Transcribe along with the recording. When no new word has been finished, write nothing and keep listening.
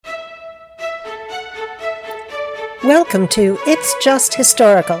Welcome to It's Just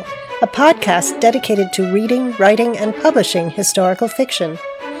Historical, a podcast dedicated to reading, writing, and publishing historical fiction.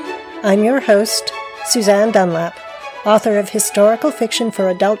 I'm your host, Suzanne Dunlap, author of historical fiction for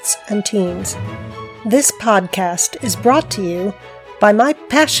adults and teens. This podcast is brought to you by my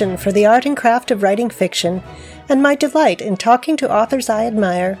passion for the art and craft of writing fiction and my delight in talking to authors I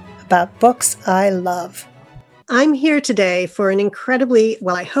admire about books I love. I'm here today for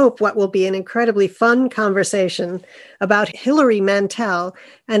I hope what will be an incredibly fun conversation about Hilary Mantel,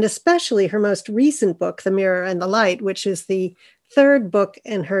 and especially her most recent book, The Mirror and the Light, which is the third book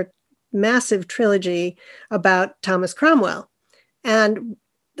in her massive trilogy about Thomas Cromwell. And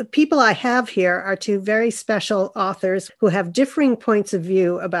the people I have here are two very special authors who have differing points of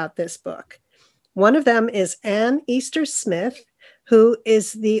view about this book. One of them is Anne Easter Smith, who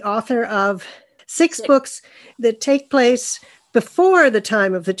is the author of six books that take place before the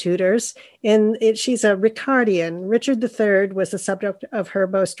time of the Tudors. She's a Ricardian. Richard III was the subject of her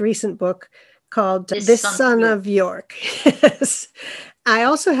most recent book called This Son of York. Yes. I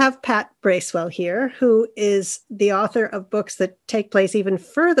also have Pat Bracewell here, who is the author of books that take place even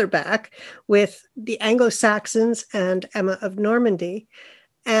further back with the Anglo-Saxons and Emma of Normandy.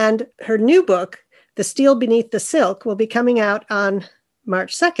 And her new book, The Steel Beneath the Silk, will be coming out on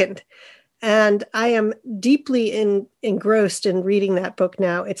March 2nd. And I am deeply engrossed in reading that book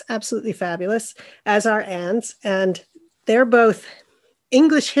now. It's absolutely fabulous, as are Anne's. And they're both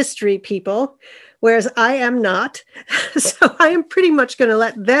English history people, whereas I am not. So I am pretty much going to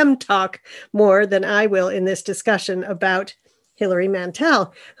let them talk more than I will in this discussion about Hilary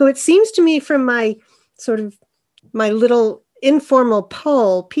Mantel, who it seems to me from my little informal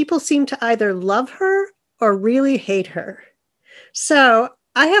poll, people seem to either love her or really hate her. So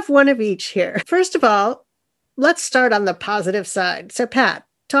I have one of each here. First of all, let's start on the positive side. So Pat,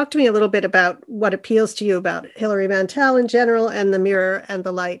 talk to me a little bit about what appeals to you about Hilary Mantel in general and The Mirror and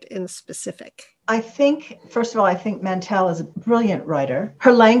the Light in specific. I think Mantel is a brilliant writer.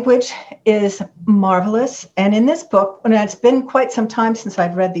 Her language is marvelous. And in this book, and it's been quite some time since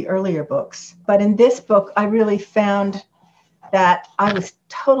I've read the earlier books, but in this book, I really found that I was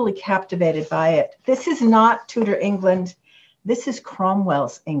totally captivated by it. This is not Tudor England. This is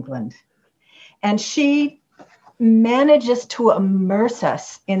Cromwell's England. And she manages to immerse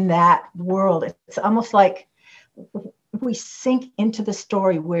us in that world. It's almost like we sink into the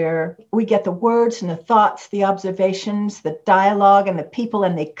story where we get the words and the thoughts, the observations, the dialogue, and the people,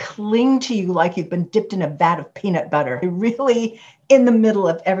 and they cling to you like you've been dipped in a vat of peanut butter. You're really in the middle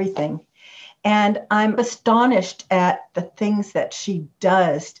of everything. And I'm astonished at the things that she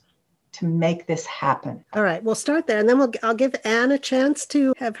does to make this happen. All right, we'll start there, and then I'll give Anne a chance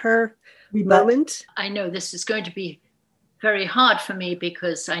to have her moment. I know this is going to be very hard for me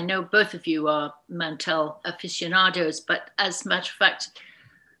because I know both of you are Mantel aficionados, but as a matter of fact,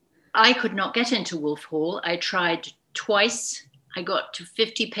 I could not get into Wolf Hall. I tried twice. I got to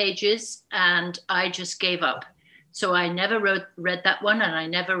 50 pages and I just gave up. So I never read that one, and I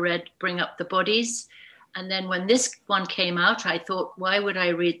never read Bring Up the Bodies. And then when this one came out, I thought, why would I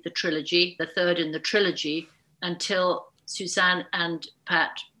read the trilogy, the third in the trilogy, until Suzanne and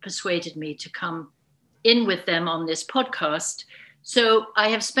Pat persuaded me to come in with them on this podcast. So I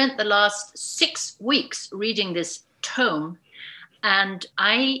have spent the last 6 weeks reading this tome, and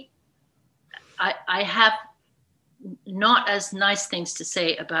I have not as nice things to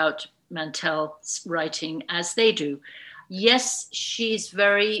say about Mantel's writing as they do. Yes,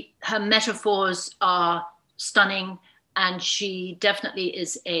 her metaphors are stunning, and she definitely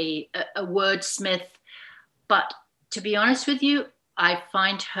is a wordsmith. But to be honest with you, I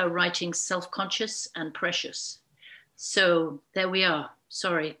find her writing self-conscious and precious. So there we are.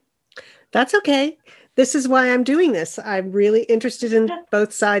 Sorry. That's okay. This is why I'm doing this. I'm really interested in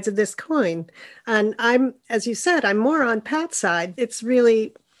both sides of this coin. And as you said, I'm more on Pat's side. It's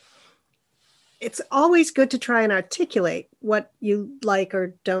always good to try and articulate what you like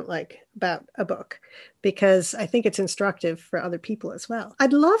or don't like about a book, because I think it's instructive for other people as well.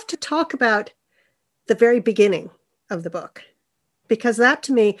 I'd love to talk about the very beginning of the book, because that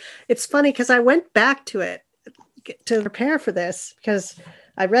to me, it's funny because I went back to it to prepare for this because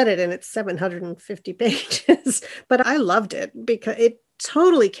I read it and it's 750 pages, but I loved it because it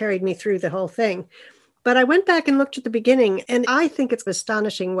totally carried me through the whole thing. But I went back and looked at the beginning, and I think it's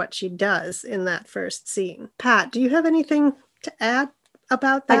astonishing what she does in that first scene. Pat, do you have anything to add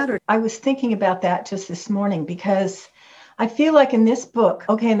about that? I was thinking about that just this morning, because I feel like in this book,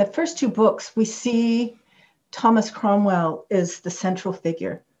 in the first two books, we see Thomas Cromwell is the central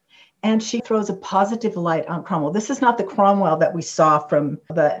figure. And she throws a positive light on Cromwell. This is not the Cromwell that we saw from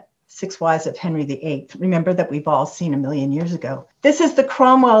the Six Wives of Henry VIII. Remember that we've all seen a million years ago. This is the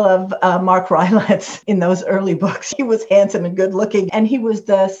Cromwell of Mark Rylance in those early books. He was handsome and good looking, and he was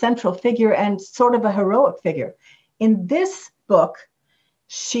the central figure and sort of a heroic figure. In this book,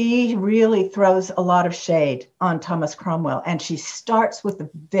 she really throws a lot of shade on Thomas Cromwell, and she starts with the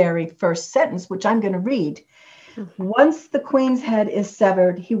very first sentence, which I'm going to read. Once the Queen's head is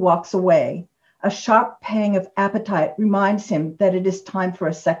severed, he walks away. A sharp pang of appetite reminds him that it is time for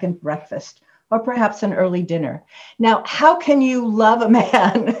a second breakfast, or perhaps an early dinner. Now, how can you love a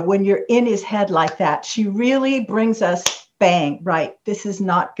man when you're in his head like that? She really brings us, bang, right, this is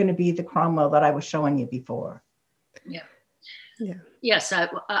not going to be the Cromwell that I was showing you before. Yeah. Yeah. Yes,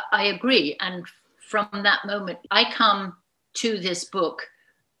 I agree. And from that moment, I come to this book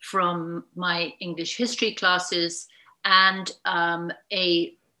from my English history classes and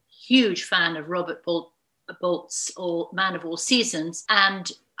a huge fan of Robert Bolt's Man of All Seasons.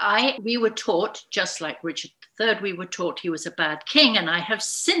 And we were taught, just like Richard III, we were taught he was a bad king. And I have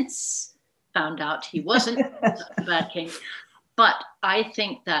since found out he wasn't a bad king. But I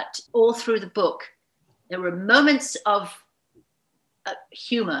think that all through the book, there were moments of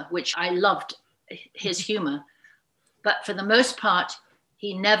humor, which I loved his humor. But for the most part,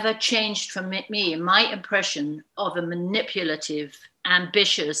 he never changed from me, my impression of a manipulative,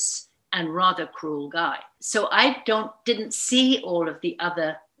 ambitious, and rather cruel guy. So I didn't see all of the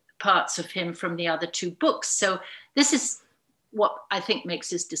other parts of him from the other two books. So this is what I think makes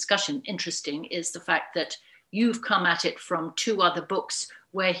this discussion interesting, is the fact that you've come at it from two other books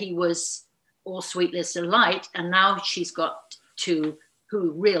where he was all sweetness and light, and now she's got to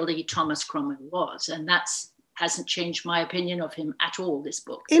who really Thomas Cromwell was. And hasn't changed my opinion of him at all, this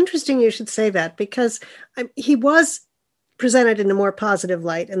book. Interesting you should say that, because he was presented in a more positive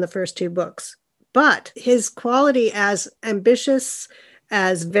light in the first two books. But his quality as ambitious,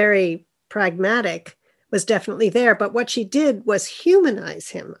 as very pragmatic, was definitely there. But what she did was humanize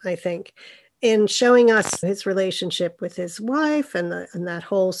him, I think, in showing us his relationship with his wife and that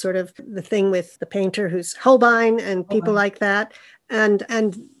whole sort of the thing with the painter who's Holbein and people like that. And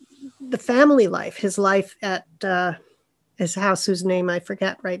the family life, his life at his house, whose name I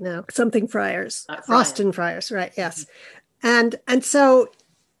forget right now, something Friars, Austin Friars, right? Yes. And so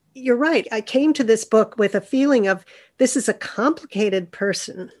you're right. I came to this book with a feeling of this is a complicated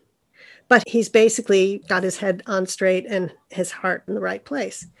person, but he's basically got his head on straight and his heart in the right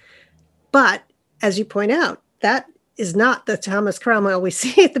place. But as you point out, that is not the Thomas Cromwell we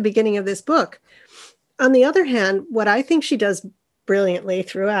see at the beginning of this book. On the other hand, what I think she does brilliantly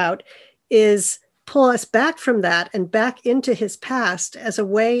throughout is pull us back from that and back into his past as a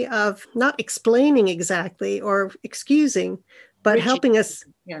way of not explaining exactly or excusing, but helping us,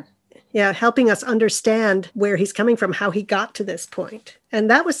 helping us understand where he's coming from, how he got to this point. And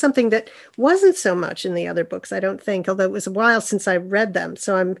that was something that wasn't so much in the other books, I don't think, although it was a while since I read them,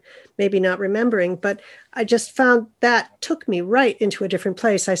 so I'm maybe not remembering, but I just found that took me right into a different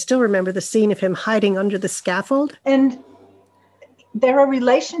place. I still remember the scene of him hiding under the scaffold. And there are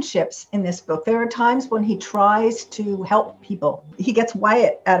relationships in this book. There are times when he tries to help people. He gets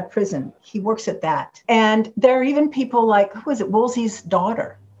Wyatt out of prison. He works at that. And there are even people like, who is it, Wolsey's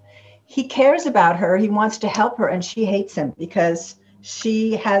daughter. He cares about her. He wants to help her, and she hates him because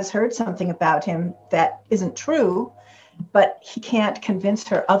she has heard something about him that isn't true, but he can't convince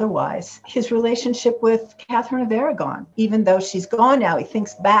her otherwise. His relationship with Catherine of Aragon, even though she's gone now, he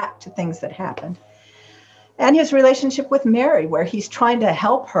thinks back to things that happened. And his relationship with Mary, where he's trying to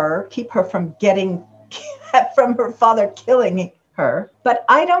help her, keep her from from her father killing her. But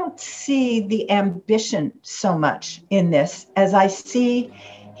I don't see the ambition so much in this as I see,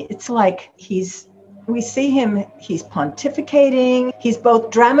 it's like we see him, he's pontificating, he's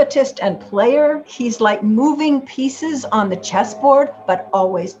both dramatist and player. He's like moving pieces on the chessboard, but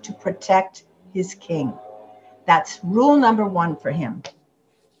always to protect his king. That's rule number one for him.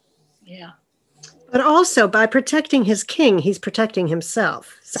 Yeah. But also by protecting his king, he's protecting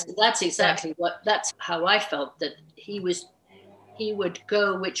himself. So that's exactly that's how I felt, that he would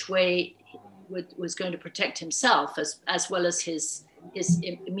go which way was going to protect himself as well as his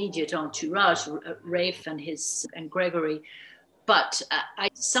immediate entourage, Rafe and Gregory. But I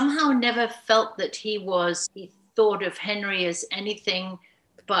somehow never felt that he thought of Henry as anything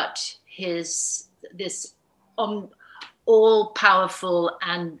but this all-powerful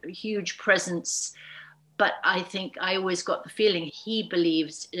and huge presence. But I think I always got the feeling he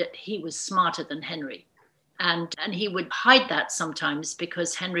believes that he was smarter than Henry. And he would hide that sometimes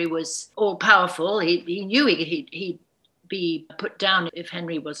because Henry was all-powerful. He knew he'd be put down if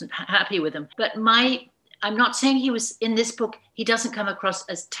Henry wasn't happy with him. But my I'm not saying he was in this book. He doesn't come across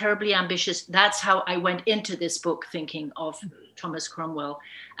as terribly ambitious. That's how I went into this book thinking of Thomas Cromwell.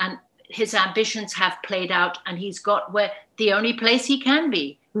 And his ambitions have played out, and he's got where the only place he can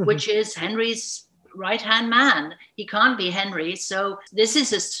be, which is Henry's right-hand man. He can't be Henry. So this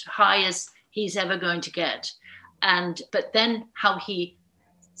is as high as he's ever going to get. But then how he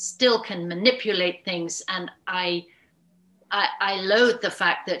still can manipulate things. And I loathe the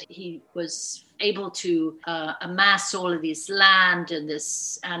fact that he was able to amass all of this land and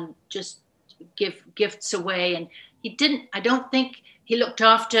just give gifts away. And I don't think he looked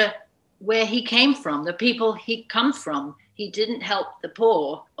after where he came from, the people he come from. He didn't help the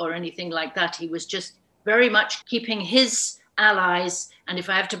poor or anything like that. He was just very much keeping his allies. And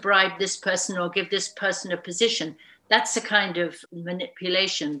if I have to bribe this person or give this person a position, that's the kind of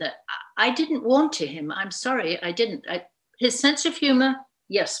manipulation that I didn't want to him. I'm sorry, I didn't. His sense of humor,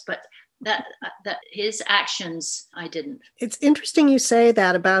 yes, but that his actions, I didn't. It's interesting you say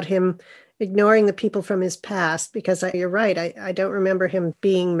that about him ignoring the people from his past, because you're right. I don't remember him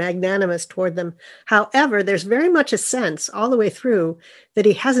being magnanimous toward them. However, there's very much a sense all the way through that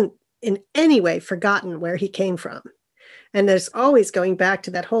he hasn't in any way forgotten where he came from. And there's always going back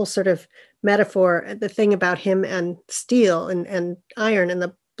to that whole sort of metaphor, the thing about him and steel and iron and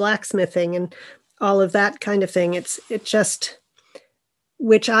the blacksmithing and all of that kind of thing. It just,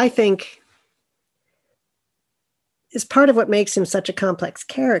 which I think is part of what makes him such a complex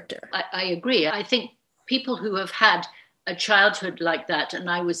character. I agree. I think people who have had a childhood like that, and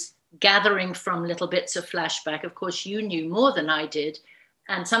I was gathering from little bits of flashback, of course, you knew more than I did.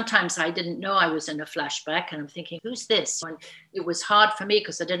 And sometimes I didn't know I was in a flashback, and I'm thinking, who's this? And it was hard for me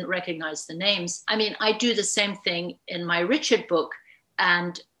because I didn't recognize the names. I mean, I do the same thing in my Richard book.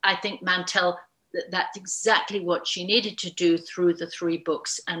 And I think Mantell, that's exactly what she needed to do through the 3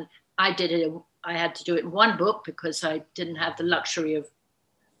 books. And I did it. I had to do it in 1 book because I didn't have the luxury of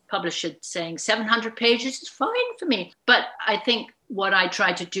publisher saying 700 pages is fine for me. But I think what I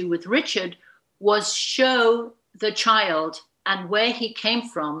tried to do with Richard was show the child and where he came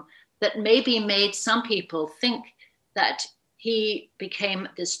from that maybe made some people think that he became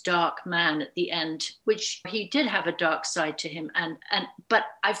this dark man at the end, which he did have a dark side to him. But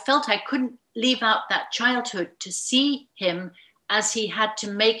I felt I couldn't leave out that childhood to see him as he had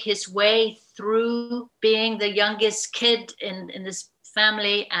to make his way through being the youngest kid in this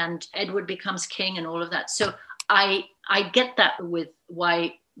family, and Edward becomes king and all of that. So I get that with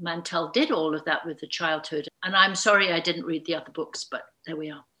why Mantell did all of that with the childhood. And I'm sorry I didn't read the other books, but there we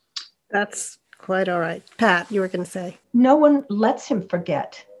are. That's quite all right. Pat, you were going to say. No one lets him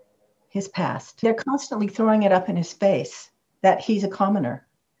forget his past. They're constantly throwing it up in his face that he's a commoner.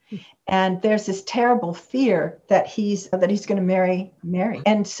 And there's this terrible fear that he's going to marry Mary.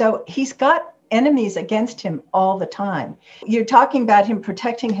 And so he's got enemies against him all the time. You're talking about him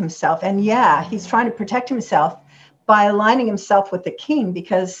protecting himself. And yeah, he's trying to protect himself by aligning himself with the king,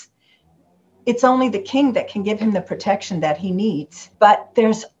 because it's only the king that can give him the protection that he needs. But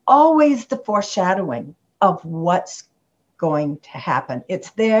there's always the foreshadowing of what's going to happen.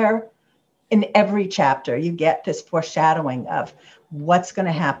 It's there in every chapter. You get this foreshadowing of what's going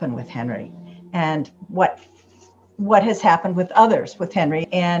to happen with Henry and what has happened with others with Henry.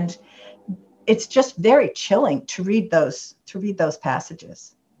 And it's just very chilling to read those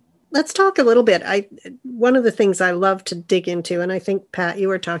passages. Let's talk a little bit. One of the things I love to dig into, and I think, Pat, you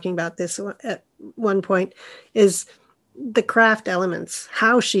were talking about this at one point, is the craft elements,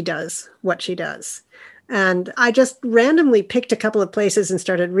 how she does what she does. And I just randomly picked a couple of places and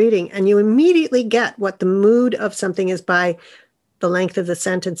started reading, and you immediately get what the mood of something is by the length of the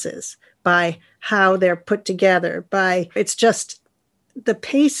sentences, by how they're put together, it's just the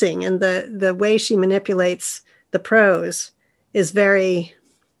pacing and the way she manipulates the prose is very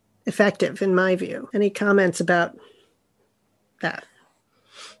effective in my view. Any comments about that?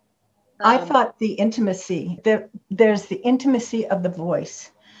 I thought the intimacy, there's the intimacy of the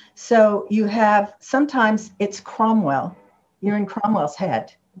voice. So you have, sometimes it's Cromwell. You're in Cromwell's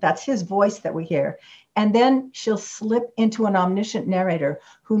head. That's his voice that we hear. And then she'll slip into an omniscient narrator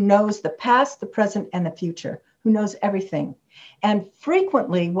who knows the past, the present, and the future, who knows everything. And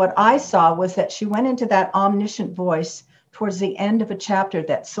frequently what I saw was that she went into that omniscient voice towards the end of a chapter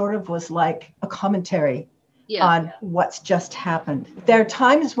that sort of was like a commentary on what's just happened. There are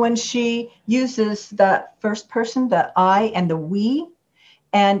times when she uses the first person, the I and the we,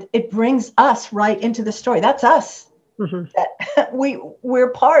 and it brings us right into the story. That's us. Mm-hmm. That we're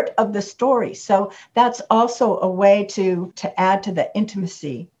part of the story. So that's also a way to add to the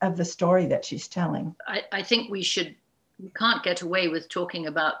intimacy of the story that she's telling. I think we should you can't get away with talking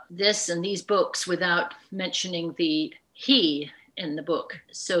about this and these books without mentioning the he in the book.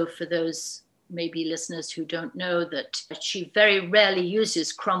 So for those maybe listeners who don't know, that she very rarely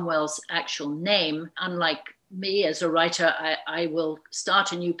uses Cromwell's actual name. Unlike me as a writer, I will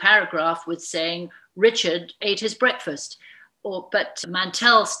start a new paragraph with saying Richard ate his breakfast. But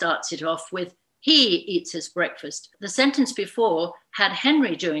Mantell starts it off with he eats his breakfast. The sentence before had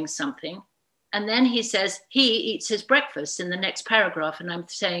Henry doing something, and then he says he eats his breakfast in the next paragraph. And I'm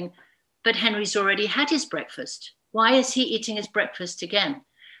saying, but Henry's already had his breakfast. Why is he eating his breakfast again?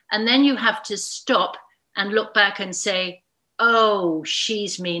 And then you have to stop and look back and say, oh,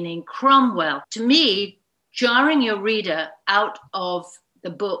 she's meaning Cromwell. To me, jarring your reader out of the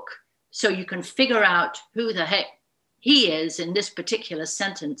book so you can figure out who the heck he is in this particular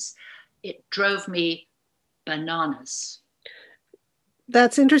sentence, it drove me bananas.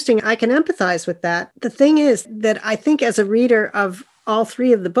 That's interesting. I can empathize with that. The thing is that I think as a reader of all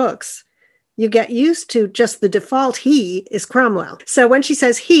three of the books, you get used to just the default he is Cromwell. So when she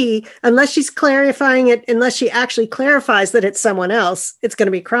says he, unless she's clarifying it, unless she actually clarifies that it's someone else, it's going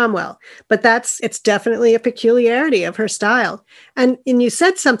to be Cromwell. But it's definitely a peculiarity of her style. And you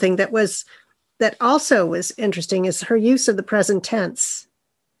said something that also was interesting, is her use of the present tense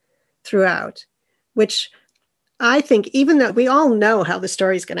throughout, which I think, even though we all know how the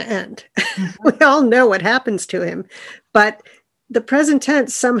story's going to end, we all know what happens to him, but the present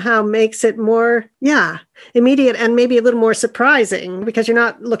tense somehow makes it more, immediate and maybe a little more surprising, because you're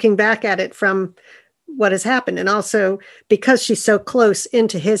not looking back at it from what has happened. And also because she's so close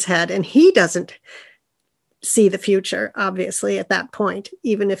into his head, and he doesn't see the future, obviously, at that point,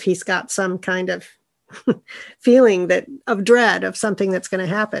 even if he's got some kind of feeling of dread of something that's going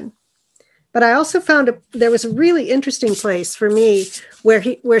to happen. But I also found there was a really interesting place for me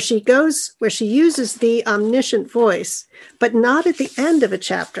where she uses the omniscient voice, but not at the end of a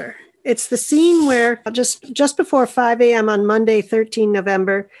chapter. It's the scene where just before 5 a.m. on Monday, 13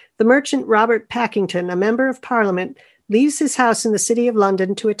 November, the merchant Robert Packington, a member of Parliament, leaves his house in the city of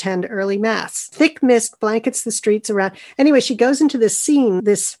London to attend early mass. Thick mist blankets the streets around. Anyway, she goes into this scene,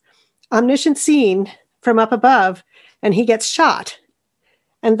 this omniscient scene from up above, and he gets shot.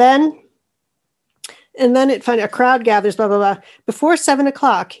 And then a crowd gathers, blah, blah, blah. Before 7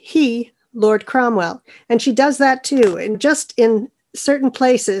 o'clock, Lord Cromwell. And she does that too. And just in certain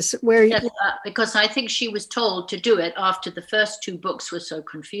places where... Yes, because I think she was told to do it after the first two books were so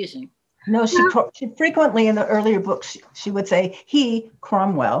confusing. No, she frequently in the earlier books, she would say,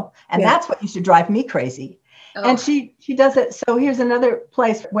 Cromwell. And that's what used to drive me crazy. Oh. And she does it. So here's another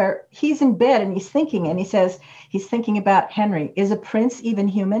place where he's in bed and he's thinking, and he says, he's thinking about Henry. Is a prince even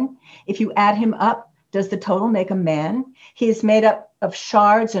human? If you add him up, does the total make a man? He is made up of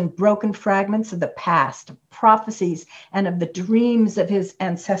shards and broken fragments of the past, of prophecies, and of the dreams of his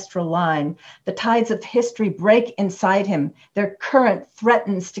ancestral line. The tides of history break inside him. Their current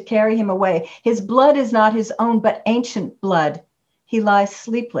threatens to carry him away. His blood is not his own, but ancient blood. He lies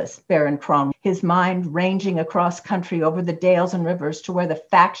sleepless, Baron Cromwell, his mind ranging across country over the dales and rivers to where the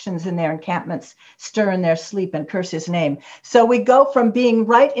factions in their encampments stir in their sleep and curse his name. So we go from being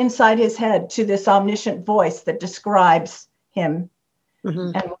right inside his head to this omniscient voice that describes him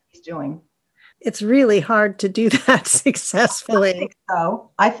and what he's doing. It's really hard to do that successfully.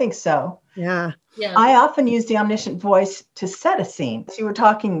 I think so. Yeah. I often use the omniscient voice to set a scene. So you were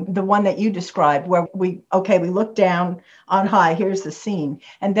talking, the one that you described, where we look down on high, here's the scene,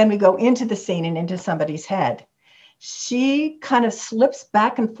 and then we go into the scene and into somebody's head. She kind of slips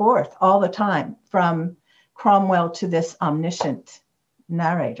back and forth all the time from Cromwell to this omniscient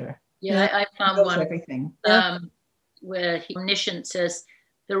narrator. Yeah, I found one everything. Where omniscient says,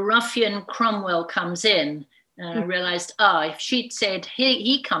 the ruffian Cromwell comes in. And I realized, if she'd said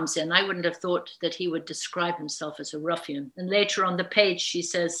he comes in, I wouldn't have thought that he would describe himself as a ruffian. And later on the page, she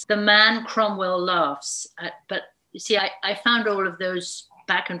says, the man Cromwell laughs at. But you see, I found all of those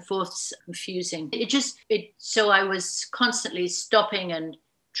back and forths confusing. So I was constantly stopping and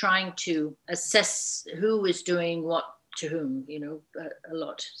trying to assess who was doing what to whom, a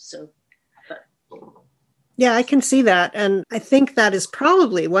lot. So, but. Yeah, I can see that. And I think that is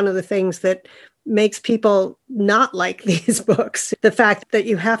probably one of the things that makes people not like these books. The fact that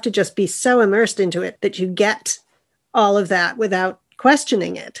you have to just be so immersed into it that you get all of that without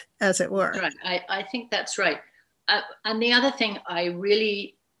questioning it, as it were. Right. I think that's right. And the other thing I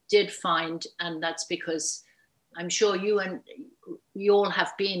really did find, and that's because I'm sure you all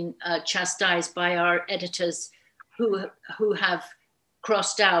have been chastised by our editors who have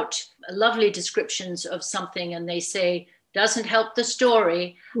crossed out lovely descriptions of something, and they say, doesn't help the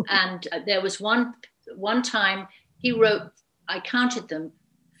story. And there was one time he wrote, I counted them,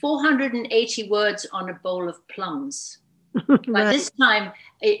 480 words on a bowl of plums. Right. By this time,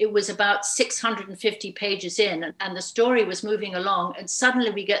 it was about 650 pages in, and the story was moving along, and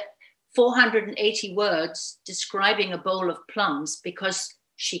suddenly we get 480 words describing a bowl of plums because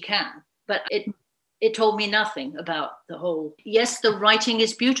she can. But it told me nothing about the whole. Yes, the writing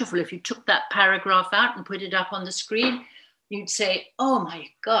is beautiful. If you took that paragraph out and put it up on the screen, you'd say, oh my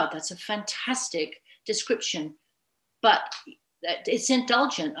God, that's a fantastic description. But it's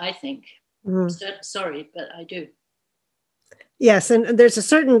indulgent, I think. So, sorry, but I do. Yes, and there's a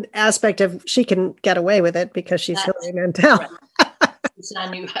certain aspect of she can get away with it because she's Hilary Mantel. Right.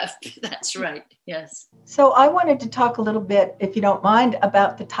 That's right, yes. So I wanted to talk a little bit, if you don't mind,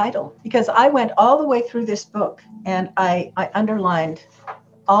 about the title, because I went all the way through this book and I underlined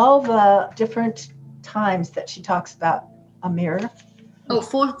all the different times that she talks about a mirror. Oh,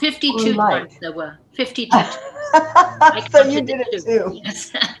 52 times there were. 52 times. So you did it too.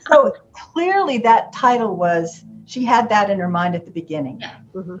 Yes. So clearly that title was, she had that in her mind at the beginning. Yeah.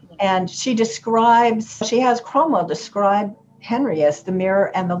 And she has Cromwell describe Henry as the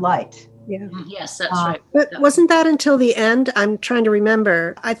mirror and the light. Yeah. Yes, that's right. But wasn't that until the end? I'm trying to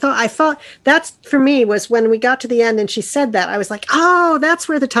remember. I thought that's, for me, was when we got to the end and she said that, I was like, oh, that's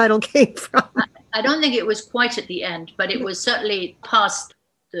where the title came from. I don't think it was quite at the end, but it was certainly past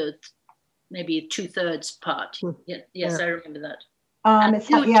the maybe 2/3 part. Yes, yeah. I remember that.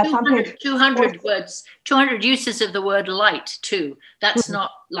 200 words, 200 uses of the word light too. That's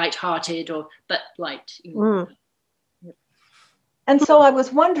not light-hearted but light. And so I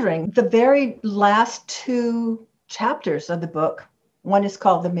was wondering, the very last 2 chapters of the book, one is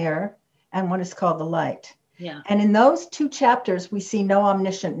called The Mirror and one is called The Light. Yeah. And in those 2 chapters, we see no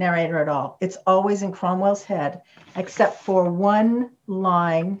omniscient narrator at all. It's always in Cromwell's head, except for one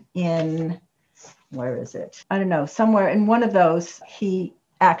line in, where is it? I don't know, somewhere in one of those, he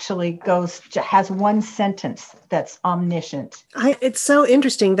actually has one sentence that's omniscient. It's so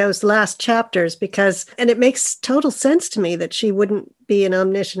interesting, those last chapters, and it makes total sense to me that she wouldn't be an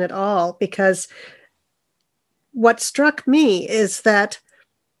omniscient at all, because what struck me is that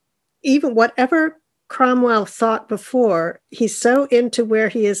even whatever Cromwell thought before, he's so into where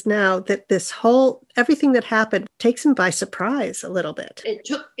he is now that everything that happened takes him by surprise a little bit.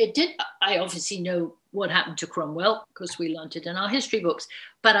 It did. I obviously know what happened to Cromwell because we learned it in our history books,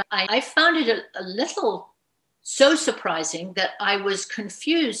 but I found it a little so surprising that I was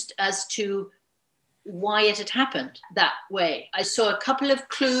confused as to why it had happened that way. I saw a couple of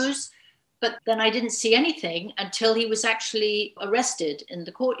clues, but then I didn't see anything until he was actually arrested in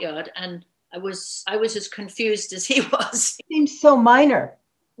the courtyard, and I was as confused as he was. It seems so minor.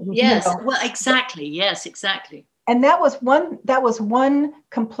 Yes, well, exactly. Yes, exactly. And that was one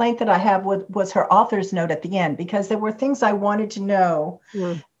complaint that I have was her author's note at the end, because there were things I wanted to know.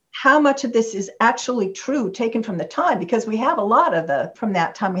 How much of this is actually true, taken from the time, because we have a lot of from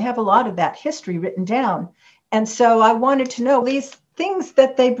that time, we have a lot of that history written down. And so I wanted to know, these things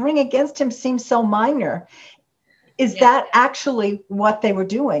that they bring against him seem so minor. Is that actually what they were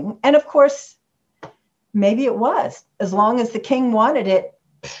doing? And of course, maybe it was, as long as the king wanted it.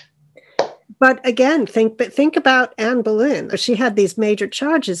 But again, think about Anne Boleyn. She had these major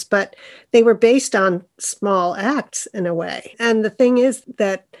charges, but they were based on small acts in a way. And the thing is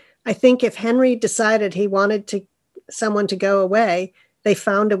that I think if Henry decided he wanted someone to go away, they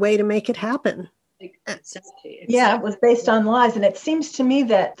found a way to make it happen. Exactly. Yeah, it was based on lies. And it seems to me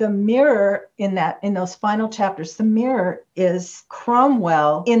that the mirror in those final chapters, the mirror is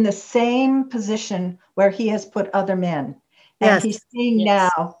Cromwell in the same position where he has put other men. And he's seeing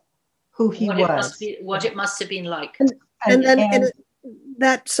now who he was. What it must have been like.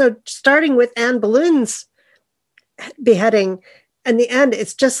 So starting with Anne Boleyn's beheading, in the end,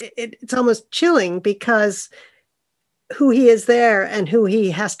 it's almost chilling, because who he is there and who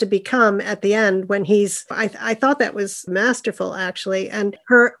he has to become at the end when I thought that was masterful, actually. And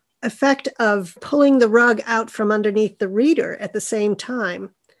her effect of pulling the rug out from underneath the reader at the same time.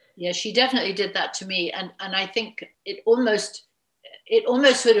 Yeah, she definitely did that to me. And I think it almost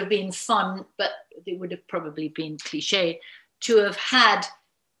would have been fun, but it would have probably been cliche to have had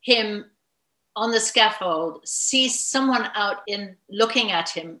him on the scaffold, see someone out in looking at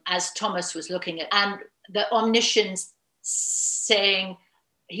him as Thomas was looking at, and the omniscience saying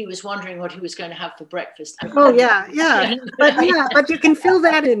he was wondering what he was going to have for breakfast. Oh yeah. But you can feel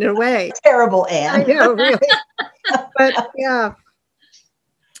that in a way. Terrible, Anne. I know, really. But yeah.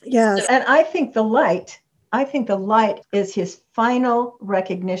 Yes. And I think the light is his final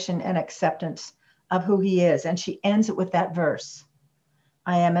recognition and acceptance of who he is. And she ends it with that verse.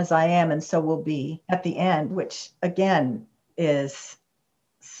 I am as I am, and so will be at the end, which again is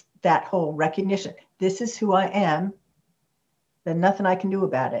that whole recognition. This is who I am. There's nothing I can do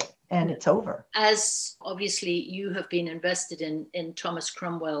about it. And it's over. As obviously you have been invested in Thomas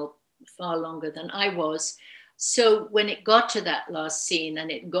Cromwell far longer than I was. So when it got to that last scene and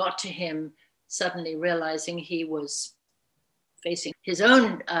it got to him suddenly realizing he was facing his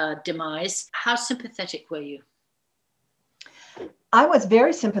own demise, how sympathetic were you? I was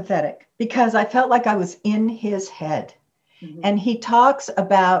very sympathetic because I felt like I was in his head. Mm-hmm. And he talks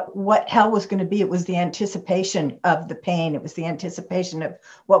about what hell was going to be. It was the anticipation of the pain. It was the anticipation of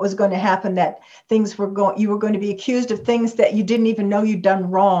what was going to happen, that you were going to be accused of things that you didn't even know you'd done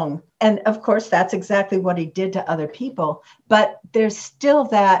wrong. And of course, that's exactly what he did to other people. But there's still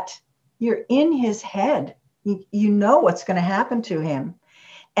that you're in his head. You know what's going to happen to him.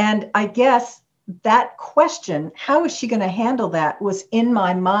 And I guess that question, how is she going to handle that, was in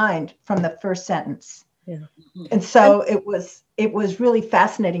my mind from the first sentence. Yeah. And so it was really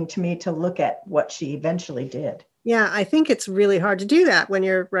fascinating to me to look at what she eventually did. Yeah, I think it's really hard to do that when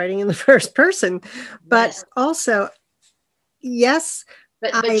you're writing in the first person. But yes. Also, yes.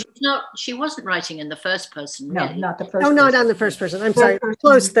 But she wasn't writing in the first person, really. No, not the first person. Not on the first person. I'm sorry.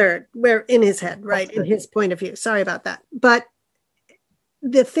 Close third. We're in his head, right? In his point of view. Sorry about that. But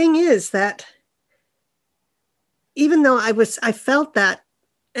the thing is that even though I felt that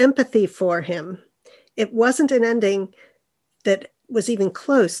empathy for him, it wasn't an ending that was even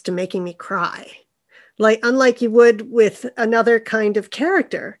close to making me cry, unlike you would with another kind of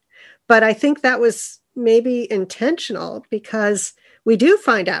character. But I think that was maybe intentional because we do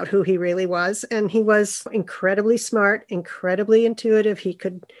find out who he really was. And he was incredibly smart, incredibly intuitive.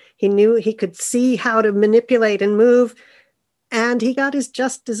 He knew he could see how to manipulate and move. And he got his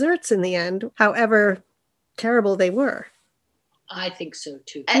just desserts in the end, however terrible they were. I think so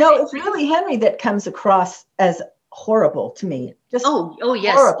too. No, it's really Henry that comes across as horrible to me. Just oh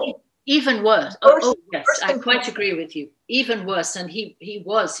yes, horrible. Even worse. Yes, I quite agree with you. Even worse, and he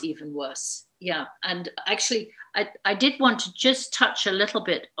was even worse. Yeah, and actually, I did want to just touch a little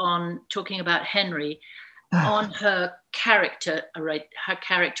bit on talking about Henry, on her character, right? Her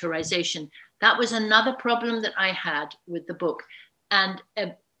characterization. That was another problem that I had with the book, and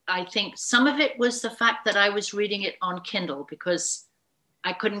I think some of it was the fact that I was reading it on Kindle because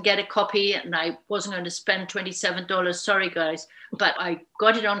I couldn't get a copy and I wasn't going to spend $27. Sorry, guys. But I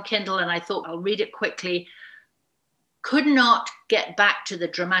got it on Kindle and I thought I'll read it quickly. Could not get back to the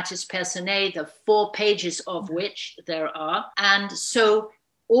Dramatis Personae, the 4 pages of which there are. And so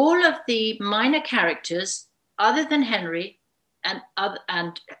all of the minor characters, other than Henry and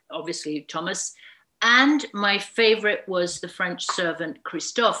obviously Thomas, and my favorite was the French servant,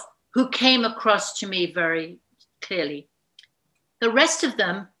 Christophe, who came across to me very clearly. The rest of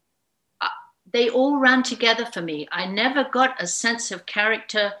them, they all ran together for me. I never got a sense of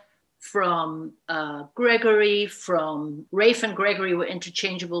character from Gregory, from Rafe and Gregory were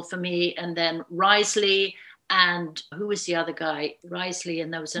interchangeable for me, and then Risley, and who was the other guy? Risley,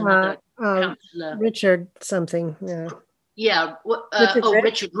 and there was another counselor. Richard something, yeah. Yeah.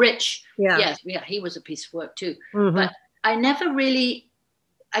 Richard Rich. Yeah. Yes. Yeah. He was a piece of work too. Mm-hmm. But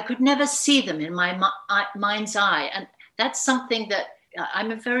I could never see them in my mind's eye. And that's something that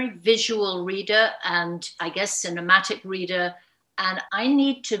I'm a very visual reader and I guess cinematic reader. And I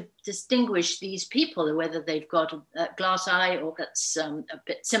need to distinguish these people, whether they've got a glass eye or that's a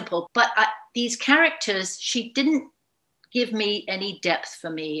bit simple. But these characters, she didn't give me any depth for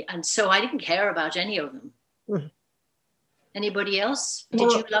me. And so I didn't care about any of them. Mm-hmm. Anybody else?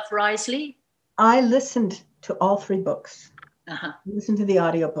 Did you love Risley? I listened to all 3 books. Uh-huh. I listened to the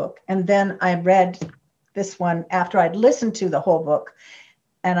audiobook. And then I read this one after I'd listened to the whole book.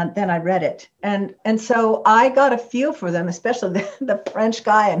 And then I read it. And so I got a feel for them, especially the French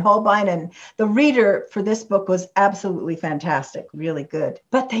guy and Holbein. And the reader for this book was absolutely fantastic, really good.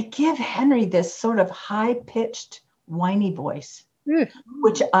 But they give Henry this sort of high-pitched, whiny voice,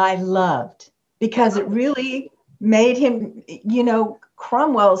 which I loved because it really made him,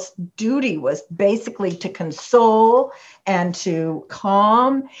 Cromwell's duty was basically to console and to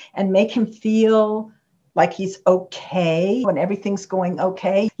calm and make him feel like he's okay when everything's going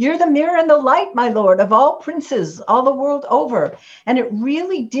okay. You're the mirror and the light, my lord, of all princes, all the world over. And it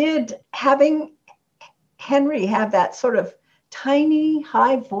really did, having Henry have that sort of tiny,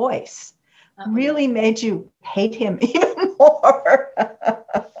 high voice, really made you hate him even more.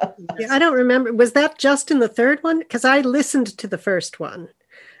 Yeah, I don't remember. Was that just in the third one? Because I listened to the first one.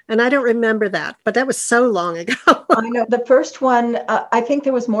 And I don't remember that, but that was so long ago. I know the first one, I think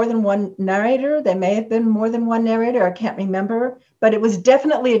there was more than one narrator. There may have been more than one narrator. I can't remember, but it was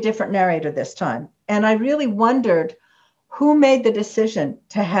definitely a different narrator this time. And I really wondered who made the decision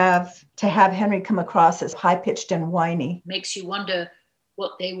to have Henry come across as high-pitched and whiny. Makes you wonder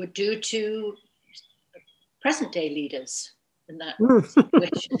what they would do to present day leaders in that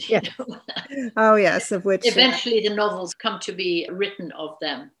situation. Yeah. Oh, yes, of which eventually the novels come to be written of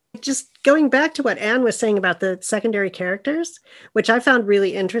them. Just going back to what Anne was saying about the secondary characters, which I found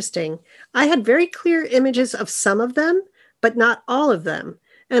really interesting. I had very clear images of some of them, but not all of them.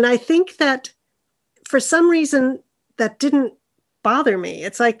 And I think that for some reason that didn't bother me.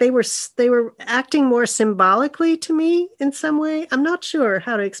 It's like they were acting more symbolically to me in some way. I'm not sure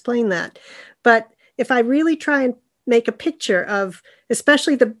how to explain that. But if I really try and make a picture of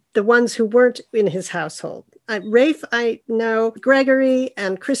especially the ones who weren't in his household, Rafe, I know, Gregory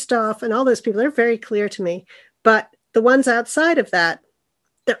and Christoph and all those people, they're very clear to me. But the ones outside of that,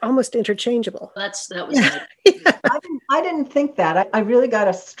 they're almost interchangeable. That was yeah. I didn't think that. I really got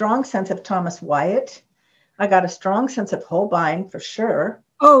a strong sense of Thomas Wyatt. I got a strong sense of Holbein for sure.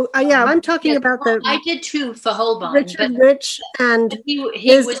 Oh, yeah, I'm talking about I did too for Holbein. Richard Rich and he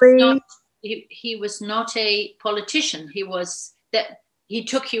was not a politician. He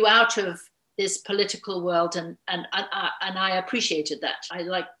took you out of this political world, and I appreciated that. I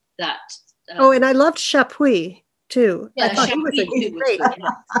liked that. And I loved Chapuis too. Yeah, I thought Chapuis he was great.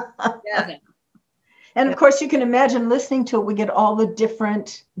 Yeah. And of course, you can imagine listening to it, we get all the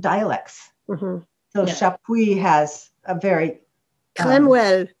different dialects. Mm-hmm. So Chapuis has a very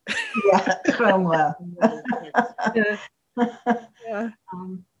Cromwell. Yeah, Cromwell. Yeah.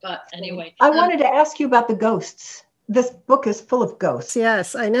 But anyway, I wanted to ask you about the ghosts. This book is full of ghosts.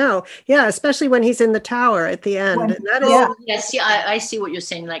 Yes, I know. Yeah, especially when he's in the tower at the end. Yes, I see what you're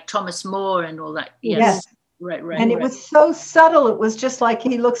saying, like Thomas More and all that. Yes. Right. And it was so subtle. It was just like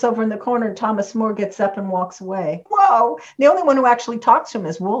he looks over in the corner and Thomas More gets up and walks away. Whoa. The only one who actually talks to him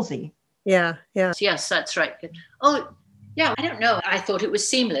is Wolsey. Yeah. Yes, that's right. Oh, yeah, I don't know. I thought it was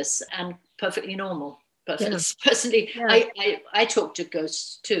seamless and perfectly normal. Personally, I talk to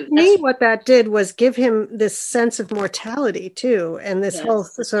ghosts too. Me, what that did was give him this sense of mortality too, and this whole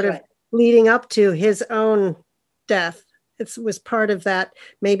sort of leading up to his own death. It was part of that,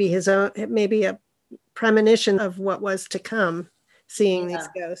 maybe a premonition of what was to come, seeing these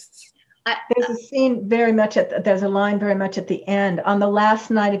ghosts. There's a line very much at the end. On the last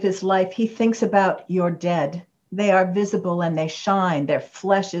night of his life, he thinks about your dead. They are visible and they shine. Their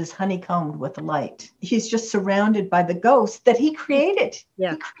flesh is honeycombed with light. He's just surrounded by the ghosts that he created.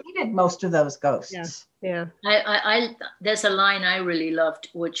 Yeah. He created most of those ghosts. Yeah. There's a line I really loved,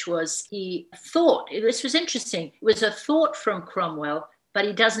 which was he thought, this was interesting, it was a thought from Cromwell, but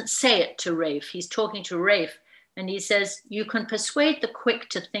he doesn't say it to Rafe. He's talking to Rafe and he says, you can persuade the quick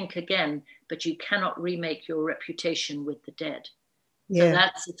to think again, but you cannot remake your reputation with the dead. Yeah. So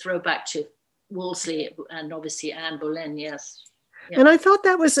that's a throwback to Wolsey and obviously Anne Boleyn, yes. Yeah. And I thought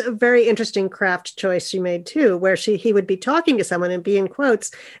that was a very interesting craft choice she made too, where he would be talking to someone and be in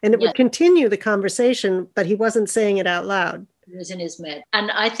quotes, and it would continue the conversation, but he wasn't saying it out loud. It was in his med.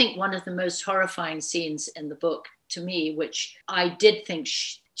 And I think one of the most horrifying scenes in the book, to me, which I did think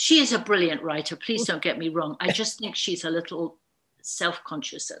she is a brilliant writer. Please don't get me wrong. I just think she's a little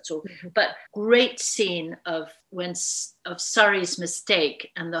self-conscious, that's all. Mm-hmm. But great scene of Surrey's mistake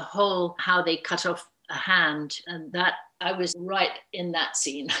and the whole how they cut off a hand, and that I was right in that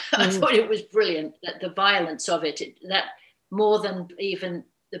scene. I thought it was brilliant, that the violence of it, that more than even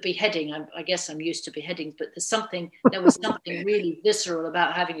the beheading. I guess I'm used to beheadings, but there was something really visceral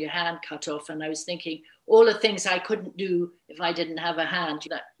about having your hand cut off. And I was thinking all the things I couldn't do if I didn't have a hand,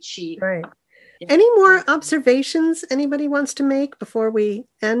 that she. Right. Any more observations anybody wants to make before we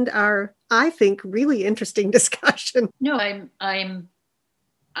end our, I think, really interesting discussion? No, I'm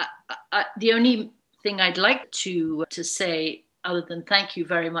the only thing I'd like to say, other than thank you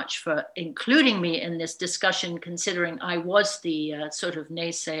very much for including me in this discussion, considering I was the sort of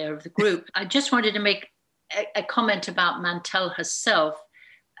naysayer of the group. I just wanted to make a comment about Mantell herself.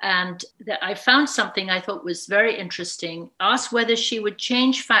 And that I found something I thought was very interesting. Asked whether she would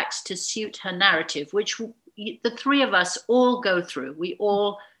change facts to suit her narrative, which the three of us all go through. We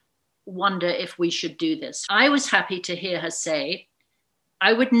all wonder if we should do this. I was happy to hear her say,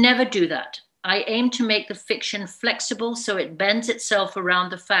 I would never do that. I aim to make the fiction flexible so it bends itself around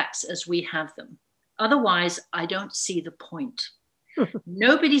the facts as we have them. Otherwise, I don't see the point.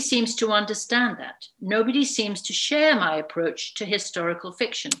 Nobody seems to understand that. Nobody seems to share my approach to historical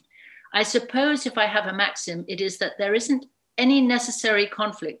fiction. I suppose if I have a maxim, it is that there isn't any necessary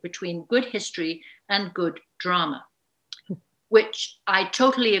conflict between good history and good drama, which I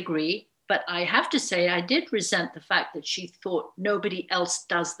totally agree. But I have to say, I did resent the fact that she thought nobody else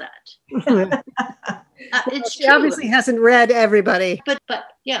does that. It's she true. obviously hasn't read everybody. But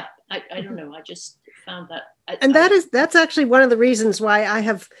yeah, I don't know. I just found that. And that's actually one of the reasons why I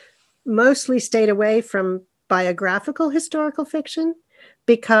have mostly stayed away from biographical historical fiction,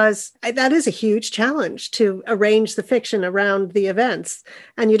 because that is a huge challenge to arrange the fiction around the events.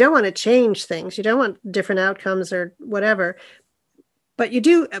 And you don't want to change things. You don't want different outcomes or whatever. But you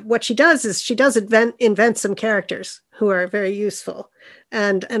do, what she does is she does invent some characters who are very useful.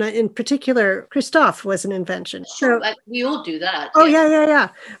 And in particular, Christophe was an invention. Sure, so, we all do that. Oh, yeah.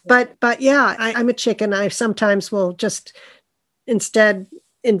 But yeah, I'm a chicken. I sometimes will just instead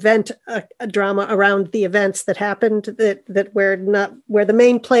invent a drama around the events that happened that where the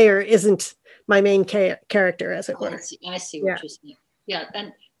main player isn't my main character, as it were. I see what you're saying. Yeah,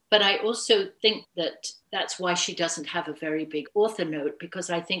 but I also think that that's why she doesn't have a very big author note, because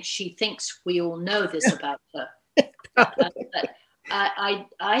I think she thinks we all know this about her. I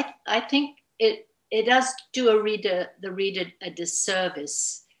think it does do the reader a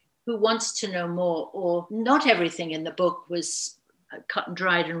disservice who wants to know more, or not everything in the book was cut and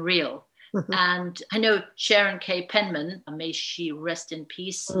dried and real. Mm-hmm. And I know Sharon K. Penman, may she rest in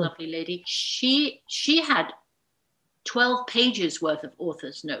peace, lovely lady, she had 12 pages worth of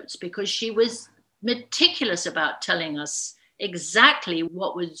author's notes, because she was meticulous about telling us exactly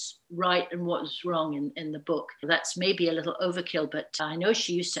what was right and what was wrong in the book. That's maybe a little overkill, but I know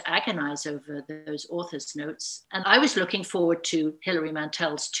she used to agonize over those author's notes. And I was looking forward to Hilary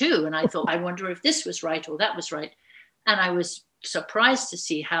Mantel's too. And I thought, I wonder if this was right or that was right. And I was surprised to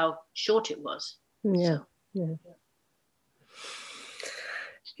see how short it was. Yeah.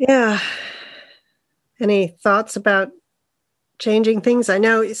 Yeah. Any thoughts about changing things? I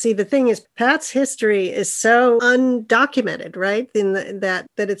know, see, the thing is, Pat's history is so undocumented, right? In that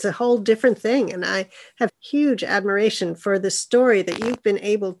it's a whole different thing. And I have huge admiration for the story that you've been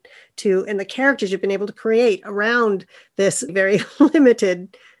able to, and the characters you've been able to create around this very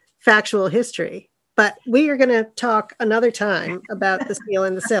limited factual history. But we are going to talk another time about the steel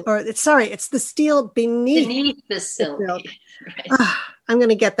and the silk. It's the steel beneath the silk. Right. I'm going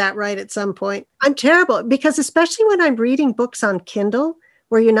to get that right at some point. I'm terrible, because especially when I'm reading books on Kindle,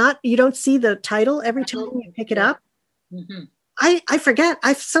 where you don't see the title every time you pick it up. Mm-hmm. I forget.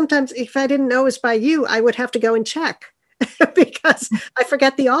 I sometimes, if I didn't know it was by you, I would have to go and check because I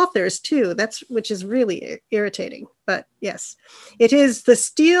forget the authors too. Which is really irritating. But yes, it is The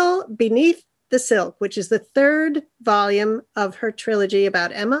Steel Beneath the Silk, which is the third volume of her trilogy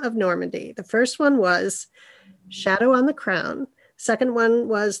about Emma of Normandy. The first one was Shadow on the Crown. Second one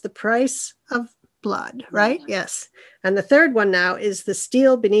was The Price of Blood, right? Yes. And the third one now is The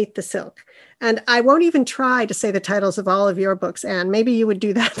Steel Beneath the Silk. And I won't even try to say the titles of all of your books, Anne. Maybe you would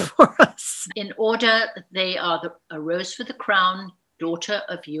do that for us. In order, they are A Rose for the Crown, Daughter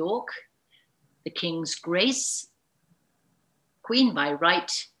of York, The King's Grace, Queen by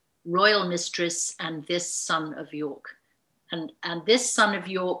Right, Royal Mistress, and This Son of York. And This Son of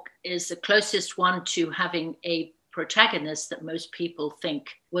York is the closest one to having a protagonist that most people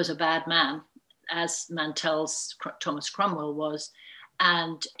think was a bad man, as Mantel's Thomas Cromwell was.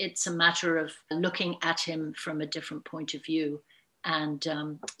 And it's a matter of looking at him from a different point of view. And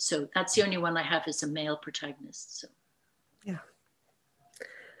so that's the only one I have as a male protagonist. So. Yeah.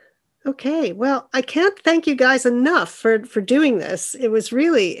 Okay, well, I can't thank you guys enough for doing this. It was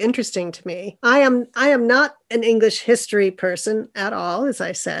really interesting to me. I am not an English history person at all, as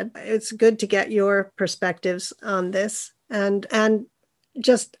I said. It's good to get your perspectives on this, and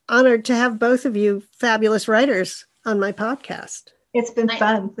just honored to have both of you fabulous writers on my podcast. It's been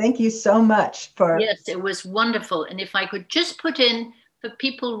fun. Thank you so much for. Yes, it was wonderful. And if I could just put in for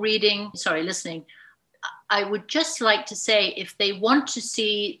people listening, I would just like to say, if they want to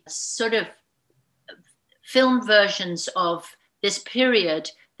see sort of film versions of this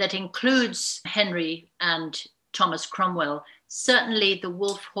period that includes Henry and Thomas Cromwell, certainly the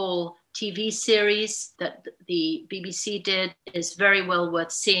Wolf Hall TV series that the BBC did is very well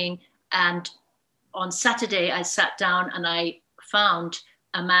worth seeing. And on Saturday, I sat down and I found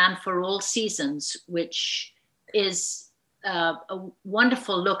A Man for All Seasons, which is a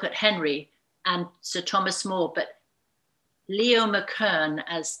wonderful look at Henry and Sir Thomas More, but Leo McKern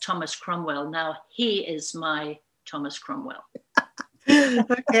as Thomas Cromwell. Now, he is my Thomas Cromwell.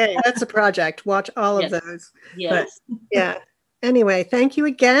 Okay, that's a project. Watch all of those. Yes. But, yeah. Anyway, thank you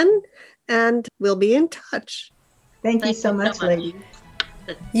again, and we'll be in touch. Thank you so much, lady.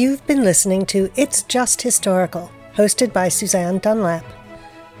 You've been listening to It's Just Historical, hosted by Suzanne Dunlap.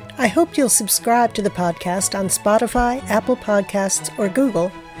 I hope you'll subscribe to the podcast on Spotify, Apple Podcasts, or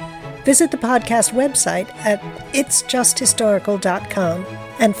Google. Visit the podcast website at itsjusthistorical.com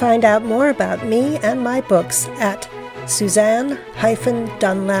and find out more about me and my books at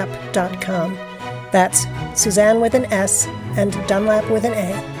suzanne-dunlap.com. That's Suzanne with an S and Dunlap with an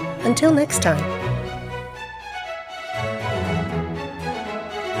A. Until next time.